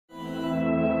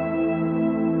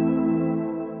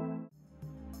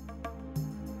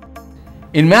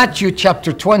in Matthew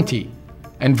chapter 20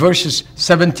 and verses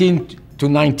 17 to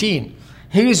 19,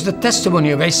 here is the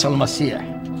testimony of Isa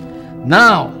al-Masih.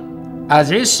 Now,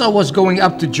 as Isa was going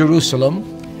up to Jerusalem,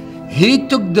 he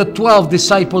took the 12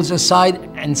 disciples aside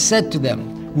and said to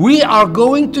them, "We are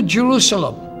going to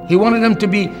Jerusalem." He wanted them to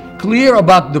be clear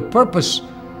about the purpose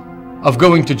of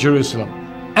going to Jerusalem.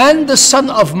 "And the Son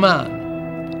of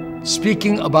Man,"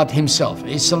 speaking about himself,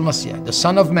 Isa al-Masih, the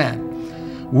Son of Man,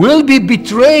 "will be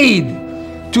betrayed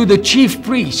to the chief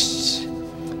priests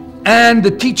and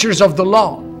the teachers of the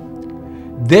law.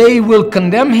 They will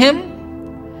condemn him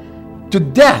to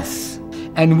death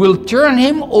and will turn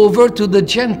him over to the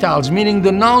Gentiles," meaning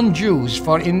the non-Jews.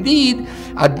 "For indeed,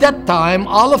 at that time,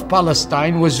 all of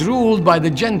Palestine was ruled by the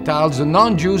Gentiles, the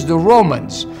non-Jews, the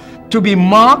Romans, to be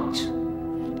mocked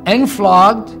and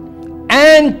flogged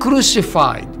and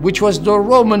crucified," which was the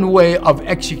Roman way of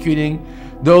executing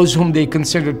those whom they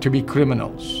considered to be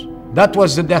criminals. That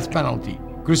was the death penalty,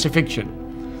 crucifixion.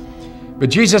 But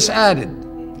Jesus added,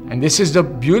 and this is the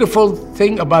beautiful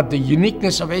thing about the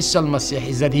uniqueness of Isa al-Masih,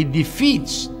 is that he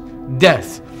defeats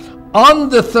death. On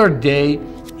the third day,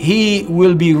 he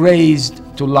will be raised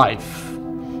to life.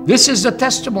 This is the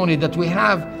testimony that we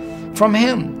have from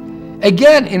him.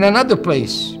 Again, in another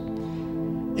place,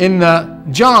 in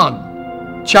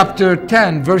John chapter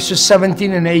 10, verses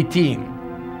 17 and 18,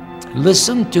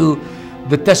 listen to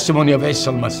the testimony of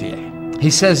Isa al-Masih. He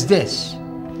says this,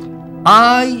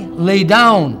 "I lay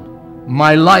down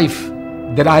my life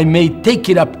that I may take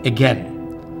it up again.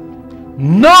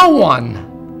 No one,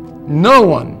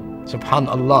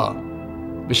 subhanallah,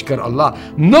 bishkar Allah,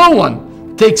 no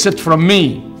one takes it from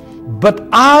me, but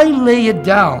I lay it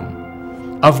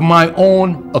down of my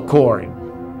own accord.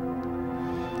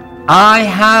 I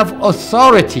have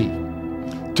authority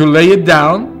to lay it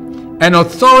down and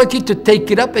authority to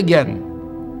take it up again.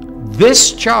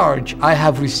 This charge I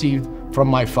have received from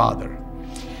my Father."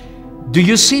 Do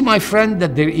you see, my friend,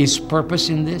 that there is purpose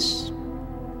in this?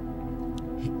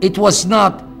 It was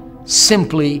not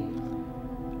simply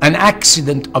an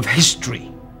accident of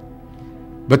history,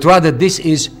 but rather this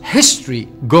is history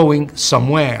going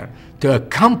somewhere to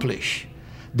accomplish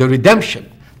the redemption,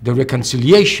 the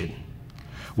reconciliation.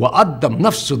 وَأَدَّمْ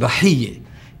نَفْسُ ضَحِيَّةً,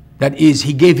 that is,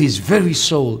 he gave his very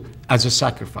soul as a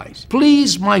sacrifice.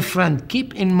 Please, my friend,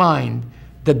 keep in mind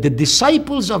that the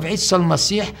disciples of Isa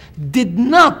al-Masih did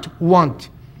not want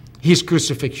his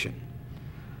crucifixion.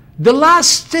 The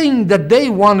last thing that they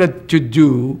wanted to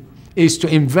do is to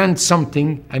invent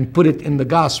something and put it in the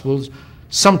Gospels,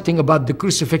 something about the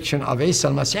crucifixion of Isa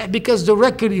al-Masih, because the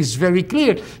record is very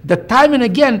clear that time and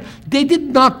again they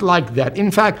did not like that. In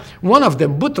fact, one of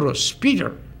them, Butros,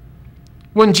 Peter,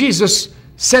 when Jesus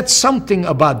said something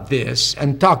about this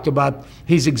and talked about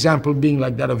his example being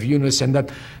like that of Yunus, and that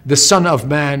the Son of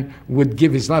Man would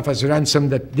give his life as a ransom,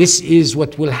 that this is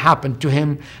what will happen to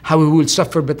him, how he will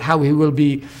suffer, but how he will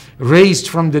be raised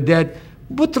from the dead.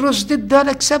 Butros did not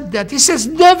accept that. He says,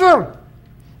 "Never!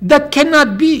 That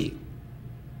cannot be."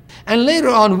 And later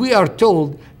on we are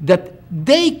told that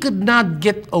they could not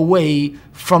get away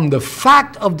from the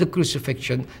fact of the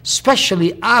crucifixion,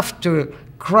 especially after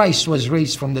Christ was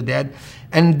raised from the dead,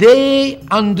 and they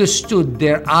understood,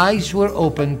 their eyes were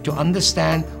open to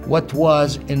understand what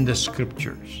was in the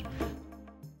scriptures.